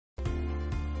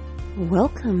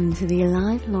Welcome to the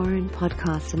Alive Lauren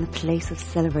podcast and the place of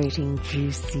celebrating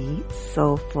juicy,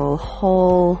 soulful,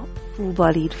 whole,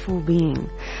 full-bodied, full being,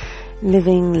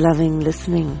 living, loving,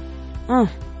 listening.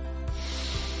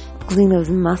 Using those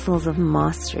muscles of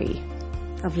mastery,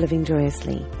 of living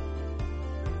joyously,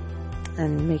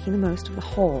 and making the most of the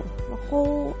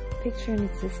whole picture in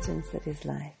existence that is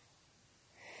life.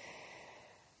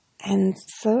 And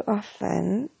so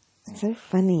often, it's so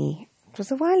funny, it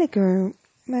was a while ago,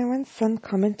 my one son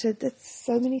commented that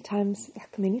so many times,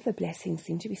 like many of the blessings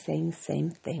seem to be saying the same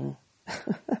thing.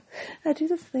 I do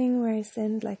this thing where I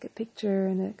send like a picture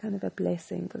and a kind of a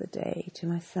blessing for the day to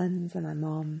my sons and my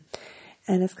mom.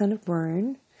 And it's kind of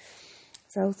grown.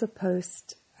 So I also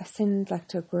I send like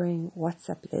to a growing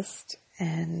WhatsApp list.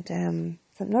 And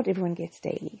so not everyone gets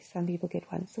daily. Some people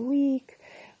get once a week,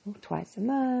 or twice a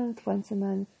month, once a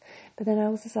month. But then I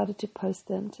also started to post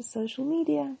them to social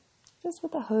media, just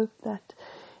with the hope that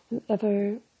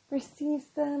whoever receives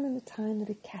them and the time that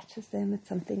it catches them, it's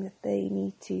something that they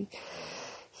need to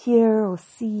hear or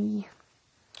see.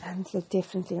 And so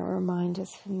definitely are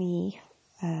reminders for me.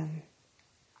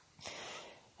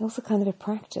 Also kind of a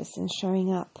practice in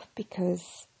showing up,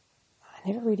 because I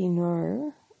never really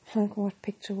know like what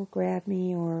picture will grab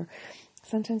me, or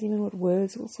sometimes even what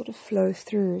words will sort of flow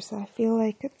through. So I feel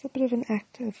like it's a bit of an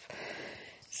act of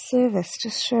service,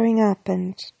 just showing up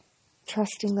and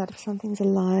trusting that if something's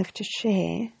alive to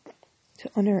share, to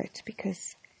honor it,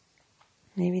 because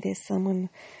maybe there's someone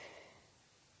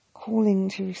calling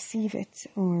to receive it,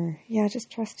 or just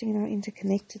trusting in our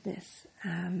interconnectedness.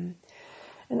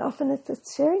 And often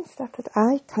it's sharing stuff that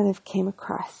I kind of came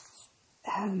across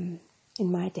in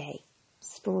my day,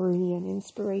 story and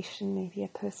inspiration, maybe a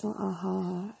personal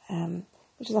aha,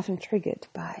 which is often triggered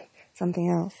by something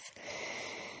else.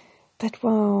 But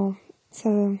wow,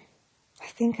 so I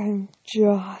think I'm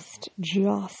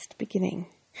just beginning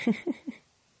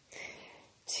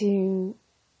to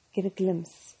get a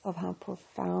glimpse of how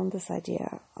profound this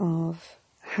idea of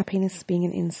happiness being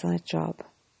an inside job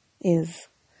is.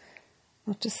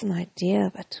 Not just an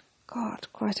idea, but God,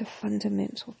 quite a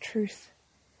fundamental truth.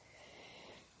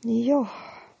 And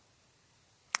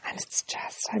it's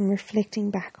just, I'm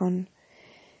reflecting back on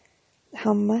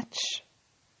how much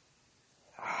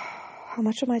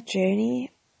of my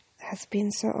journey has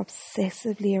been so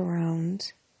obsessively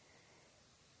around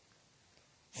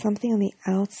something on the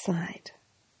outside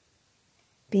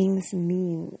being this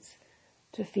means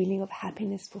to a feeling of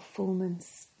happiness, fulfillment,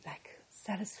 like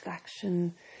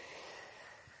satisfaction.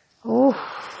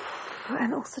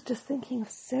 And also just thinking of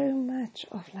so much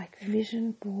of like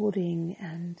vision boarding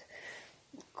and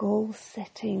goal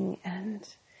setting, and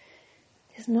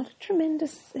there's not a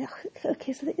tremendous,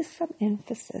 okay, so there is some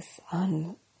emphasis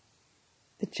on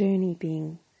the journey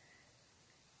being,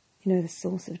 the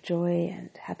source of joy and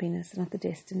happiness, not the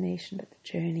destination, but the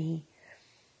journey.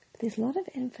 But there's a lot of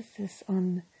emphasis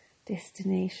on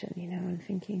destination, on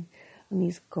thinking on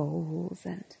these goals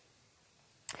and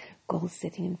goal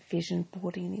setting and vision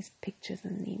boarding and these pictures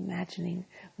and the imagining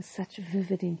with such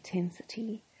vivid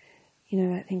intensity.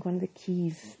 I think one of the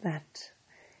keys that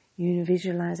you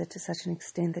visualize it to such an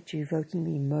extent that you're evoking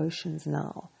the emotions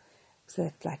now.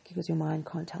 So that because your mind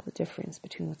can't tell the difference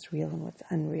between what's real and what's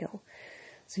unreal.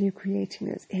 So you're creating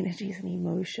those energies and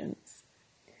emotions.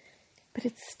 But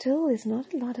it still is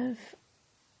not a lot of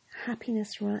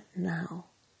happiness right now.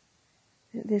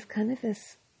 There's kind of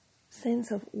this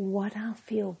sense of what I'll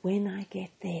feel when I get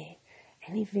there,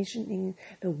 and envisioning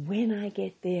the when I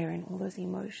get there and all those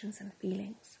emotions and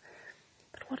feelings.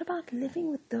 But what about living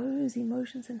with those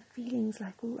emotions and feelings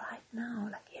like right now,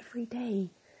 like every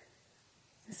day,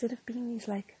 instead of being these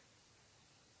like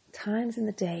times in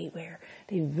the day where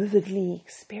they're vividly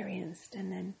experienced,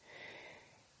 and then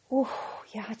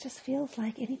it just feels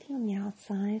like anything on the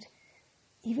outside,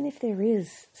 even if there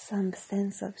is some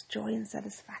sense of joy and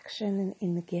satisfaction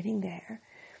in the getting there,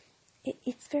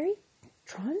 it's very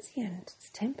transient,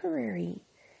 it's temporary,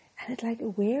 and it like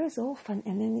wears off, and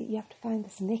then you have to find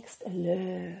this next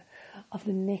allure of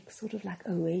the next sort of like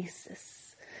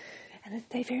oasis. And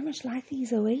they're very much like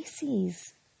these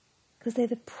oases, because they're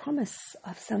the promise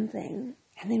of something,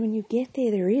 and then when you get there,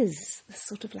 there is this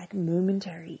sort of like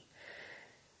momentary,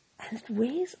 and it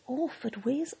wears off.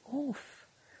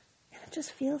 And it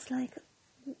just feels like,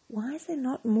 why is there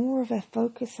not more of a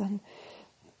focus on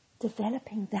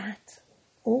developing that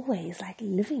always, like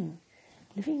living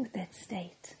with that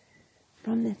state,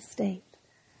 from that state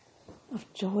of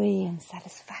joy and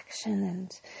satisfaction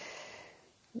and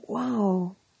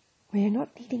wow, where you're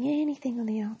not needing anything on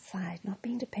the outside, not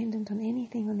being dependent on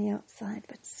anything on the outside,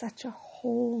 but such a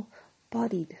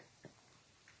whole-bodied,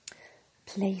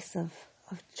 place of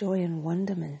joy and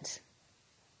wonderment,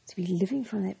 to be living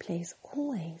from that place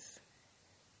always.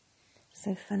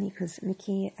 So funny because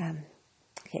Mickey,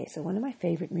 okay, so one of my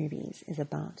favorite movies is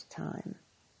About Time.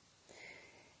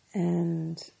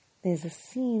 And there's a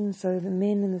scene, so the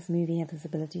men in this movie have this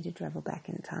ability to travel back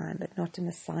in time, but not in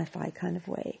a sci-fi kind of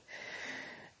way.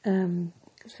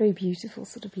 It's very beautiful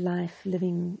sort of life,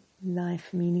 living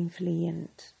life meaningfully and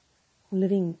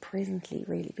living presently,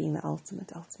 really being the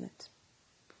ultimate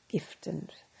gift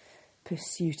and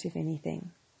pursuit of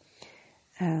anything.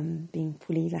 Being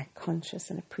fully like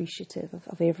conscious and appreciative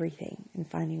of everything and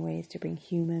finding ways to bring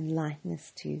humor and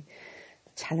lightness to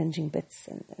the challenging bits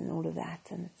and all of that.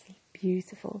 And it's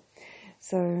beautiful.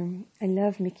 So I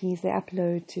love Mickey's. They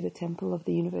upload to the Temple of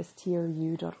the Universe,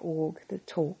 TRU.org, the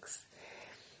talks.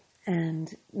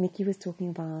 And Mickey was talking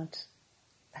about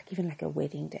even like a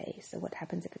wedding day. So what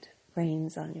happens if it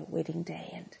rains on your wedding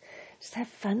day, and just have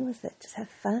fun with it. Just have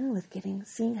fun with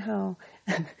seeing how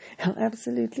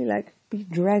absolutely like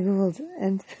bedraggled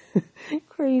and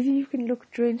crazy you can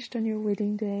look drenched on your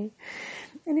wedding day.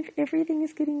 And if everything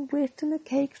is getting wet and the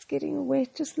cake's getting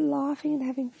wet, just laughing and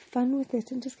having fun with it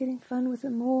and just getting fun with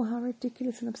it more, how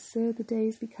ridiculous and absurd the day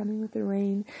is becoming with the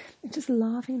rain, and just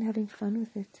laughing and having fun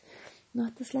with it.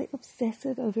 Not this like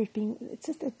obsessive over it being, it's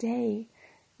just a day.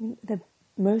 The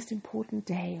most important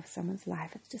day of someone's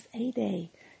life. It's just a day.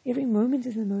 Every moment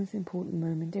is the most important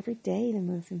moment. Every day the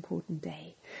most important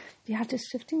day. Yeah,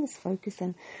 just shifting this focus.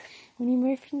 And when you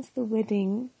reference the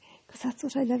wedding, because that's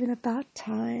what I love in About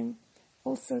Time.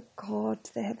 Also, God,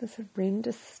 they had this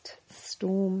horrendous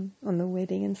storm on the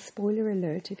wedding. And spoiler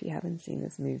alert if you haven't seen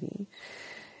this movie.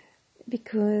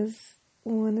 Because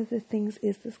one of the things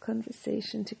is this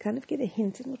conversation to kind of get a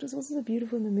hint, and what was also so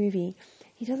beautiful in the movie,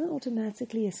 he doesn't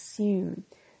automatically assume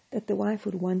that the wife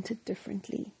would want it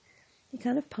differently. He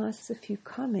kind of passes a few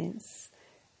comments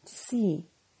to see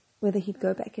whether he'd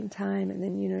go back in time and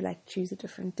then, like choose a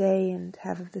different day and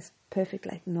have this perfect,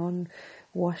 like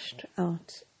non-washed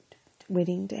out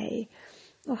wedding day.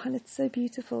 Oh, and it's so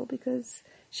beautiful because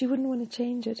she wouldn't want to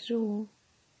change it at all.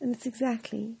 And it's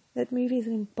exactly, that movie is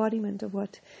an embodiment of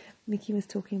what Mickey was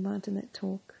talking about in that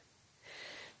talk.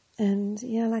 And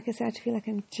yeah, like I said, I feel like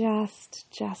I'm just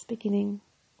beginning.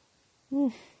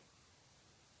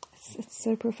 It's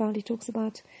so profound. He talks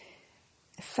about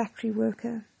a factory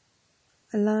worker,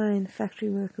 a factory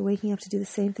worker waking up to do the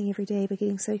same thing every day, but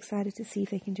getting so excited to see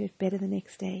if they can do it better the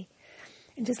next day.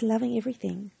 And just loving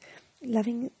everything,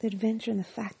 loving the adventure and the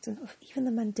fact of even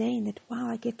the mundane, that, wow,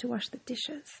 I get to wash the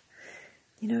dishes.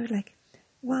 Like,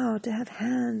 wow, to have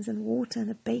hands and water and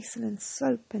a basin and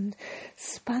soap and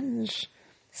sponge,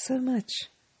 so much.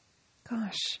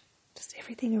 Gosh, just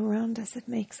everything around us that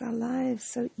makes our lives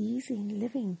so easy in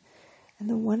living, and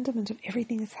the wonderment of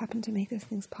everything that's happened to make those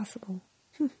things possible.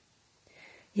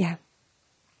 Yeah.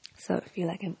 So I feel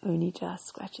like I'm only just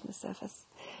scratching the surface.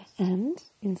 And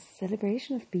in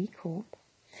celebration of B Corp,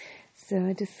 so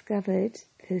I discovered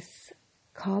this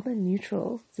carbon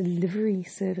neutral delivery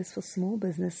service for small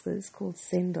businesses called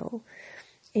Sendle,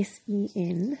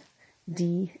 Sendle.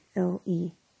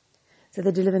 So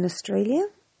they deliver in Australia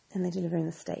and they deliver in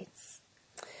the States.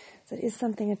 So it is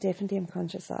something I definitely am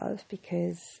conscious of,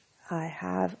 because I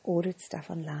have ordered stuff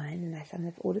online and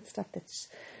I've ordered stuff that's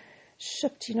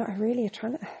shipped. I really are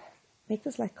trying to make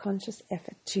this like conscious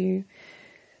effort to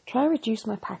try and reduce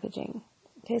my packaging.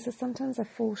 Okay, so sometimes I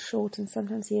fall short, and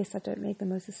sometimes, yes, I don't make the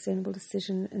most sustainable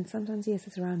decision, and sometimes, yes,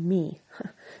 it's around me.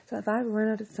 So if I run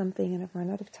out of something and I've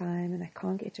run out of time and I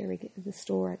can't get to the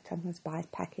store, I sometimes buy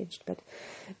it packaged, but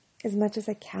as much as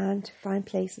I can to find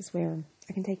places where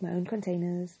I can take my own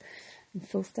containers and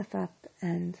fill stuff up,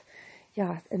 and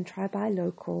try buy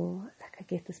local. Like I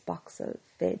get this box of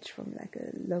veg from like a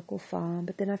local farm,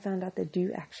 but then I found out they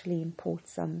do actually import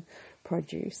some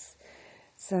produce.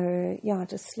 So,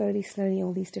 just slowly,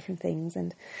 all these different things.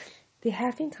 And there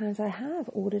have been times I have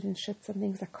ordered and shipped some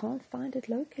things I can't find it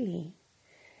locally.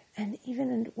 And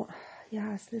even so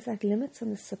there's like limits on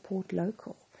the support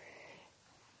local.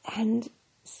 And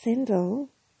Sendle,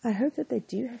 I hope that they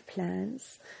do have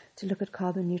plans to look at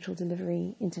carbon neutral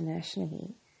delivery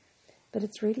internationally. But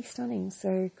it's really stunning.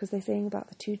 So, because they're saying about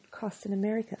the two costs in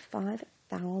America,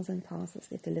 5,000 parcels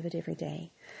they've delivered every day.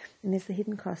 And there's the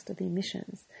hidden cost of the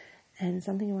emissions. And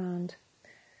something around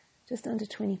just under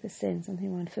 20%,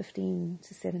 something around 15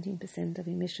 to 17% of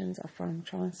emissions are from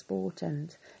transport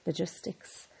and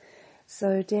logistics.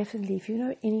 So definitely, if you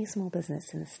know any small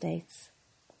business in the States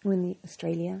or in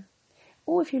Australia,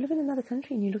 or if you live in another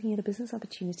country and you're looking at a business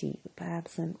opportunity,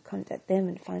 perhaps contact them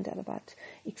and find out about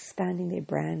expanding their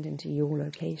brand into your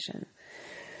location.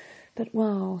 But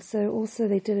wow, so also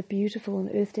they did a beautiful on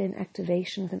Earth Day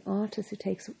activation with an artist who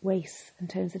takes waste and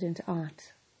turns it into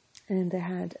art. And they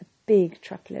had a big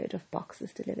truckload of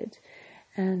boxes delivered.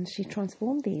 And she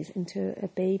transformed these into a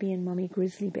baby and mummy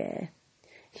grizzly bear.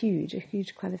 A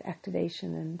huge kind of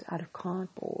activation and out of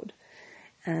cardboard.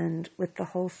 And with the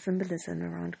whole symbolism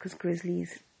around, because grizzly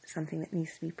is something that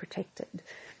needs to be protected.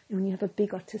 And when you have a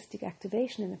big artistic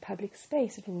activation in a public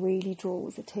space, it really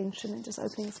draws attention and just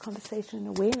opening this conversation and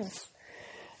awareness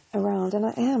around. And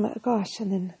I am,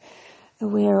 and then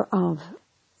aware of,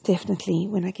 definitely,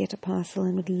 when I get a parcel,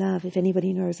 and would love, if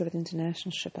anybody knows of an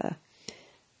international shipper,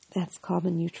 that's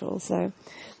carbon neutral. So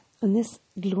on this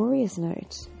glorious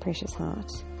note, precious heart,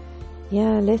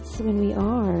 let's, when we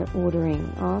are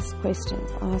ordering, ask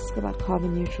questions, ask about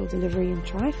carbon neutral delivery, and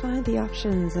try find the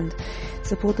options and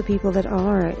support the people that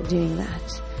are doing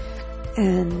that.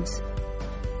 And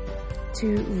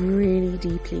to really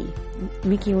deeply,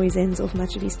 Mickey always ends off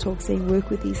much of his talk saying, work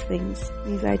with these things,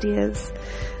 these ideas.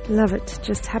 Love it.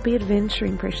 Just happy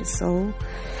adventuring, precious soul,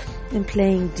 and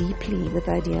playing deeply with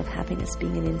the idea of happiness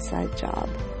being an inside job.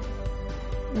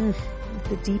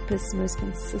 The deepest, most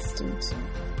consistent,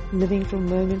 living from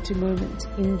moment to moment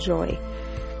in joy.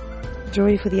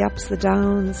 Joy for the ups, the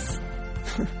downs,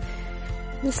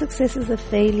 the successes, the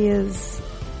failures,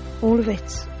 all of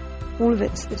it. All of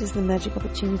it. That is the magic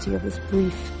opportunity of this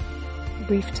brief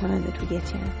time that we get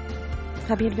here.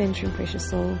 Happy adventuring, precious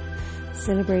soul,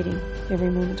 celebrating every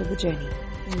moment of the journey.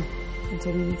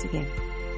 Until we meet again.